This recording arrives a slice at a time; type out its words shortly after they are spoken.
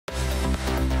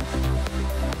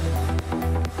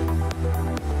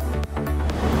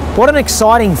What an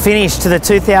exciting finish to the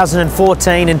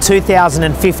 2014 and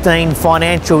 2015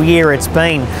 financial year it's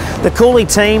been. The Cooley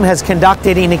team has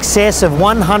conducted in excess of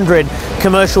 100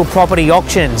 commercial property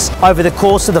auctions over the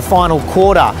course of the final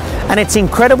quarter, and it's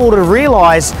incredible to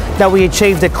realise that we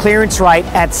achieved a clearance rate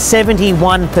at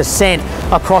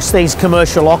 71% across these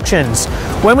commercial auctions.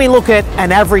 When we look at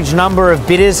an average number of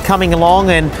bidders coming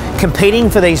along and competing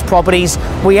for these properties,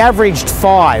 we averaged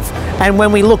 5. And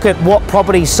when we look at what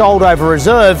properties sold over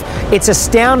reserve, it's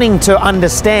astounding to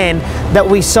understand that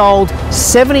we sold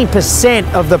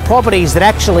 70% of the properties that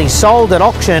actually sold at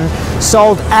auction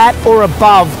sold at or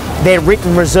above their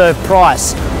written reserve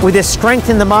price. With the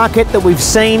strength in the market that we've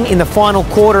seen in the final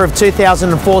quarter of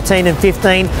 2014 and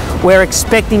 15, we're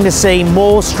expecting to see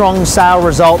more strong sale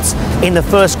results in the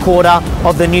first quarter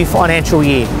of the new financial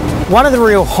year. One of the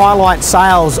real highlight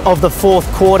sales of the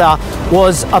fourth quarter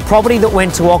was a property that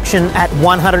went to auction at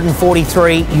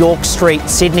 143 York Street,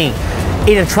 Sydney.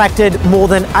 It attracted more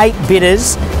than 8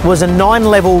 bidders, was a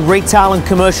 9-level retail and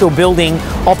commercial building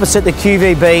opposite the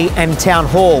QVB and Town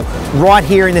Hall, right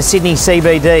here in the Sydney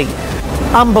CBD.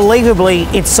 Unbelievably,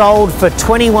 it sold for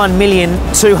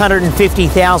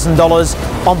 $21,250,000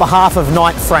 on behalf of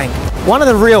Knight Frank. One of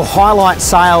the real highlight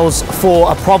sales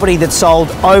for a property that sold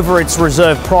over its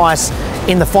reserve price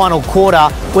in the final quarter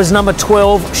was number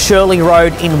 12 Shirley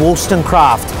Road in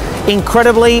Wollstonecraft.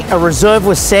 Incredibly, a reserve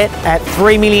was set at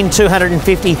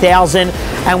 $3,250,000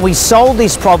 and we sold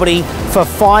this property for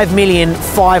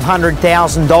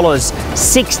 $5,500,000,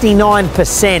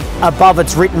 69% above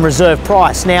its written reserve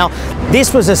price. Now,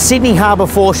 this was a Sydney Harbour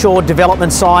foreshore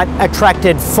development site,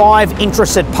 attracted 5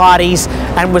 interested parties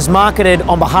and was marketed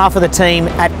on behalf of the team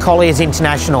at Colliers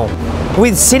International.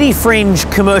 With city fringe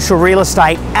commercial real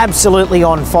estate absolutely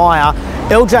on fire,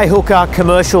 LJ Hooker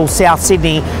Commercial South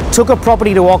Sydney took a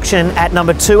property to auction at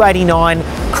number 289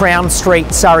 Crown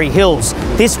Street, Surrey Hills.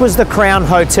 This was the Crown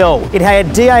Hotel. It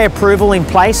had DA approval in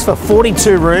place for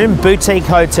 42-room boutique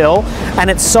hotel and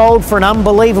it sold for an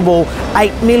unbelievable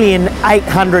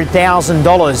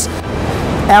 $8,800,000.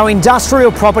 Our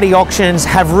industrial property auctions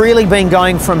have really been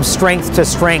going from strength to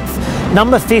strength.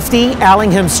 Number 50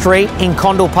 Allingham Street in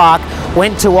Condell Park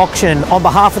went to auction on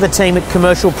behalf of the team at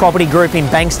Commercial Property Group in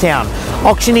Bankstown.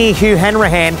 Auctioneer Hugh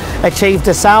Hanrahan achieved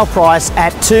a sale price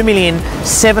at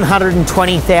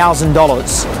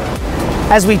 $2,720,000.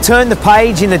 As we turn the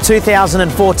page in the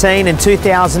 2014 and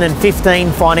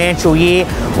 2015 financial year,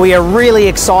 we are really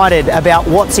excited about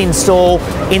what's in store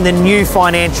in the new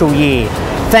financial year.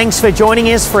 Thanks for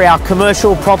joining us for our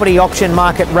commercial property auction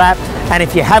market wrap. And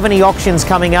if you have any auctions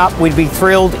coming up, we'd be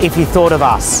thrilled if you thought of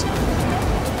us.